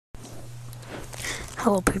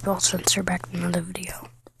Hello people, Spencer back with another video.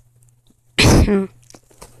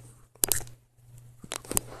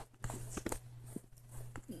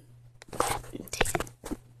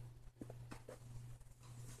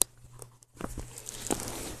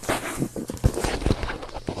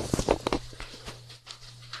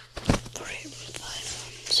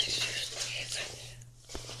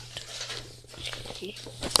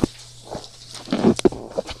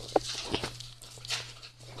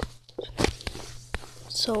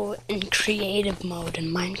 So in creative mode in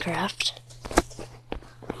Minecraft,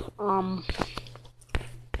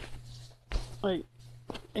 like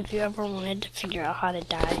if you ever wanted to figure out how to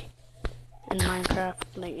die in Minecraft,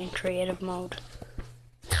 like in creative mode,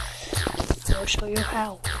 I'll show you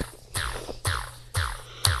how.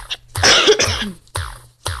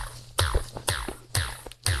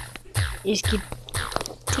 You just keep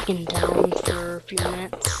ticking down for a few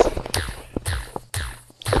minutes,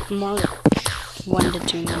 more like 1 to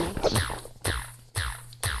 2 minutes.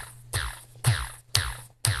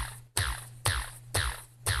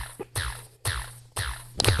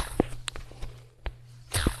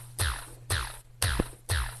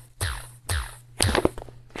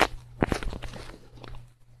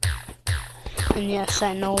 And yes,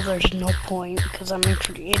 I know there's no point because I'm in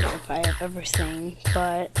creative, I have everything,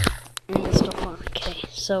 but it's still fun. Okay,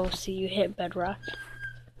 so see, you hit bedrock,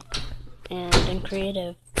 and in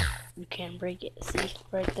creative, you can't break it. See,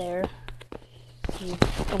 right there, you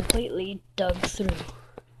completely dug through,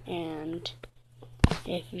 and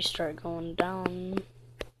if you start going down,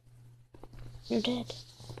 you're dead.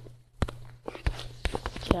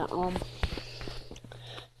 Yeah,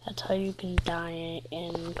 that's how you can die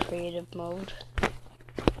in creative mode.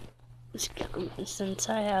 Since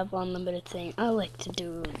I have unlimited thing, I like to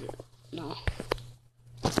do no,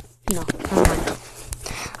 never mind.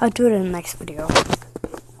 I'll do it in the next video.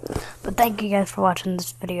 But thank you guys for watching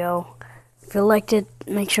this video. If you liked it,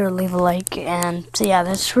 make sure to leave a like. And so yeah,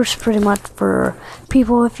 this was pretty much for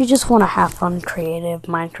people if you just want to have fun creative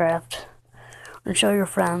Minecraft and show your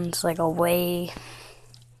friends like a way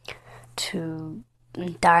to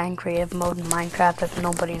die in creative mode in Minecraft if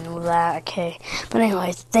nobody knew that. Okay, but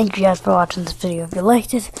anyways, thank you guys for watching this video. If you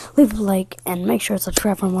liked it, leave a like and make sure to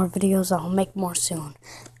subscribe for more videos. I'll make more soon.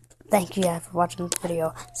 Thank you guys for watching this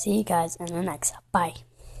video. See you guys in the next. Bye.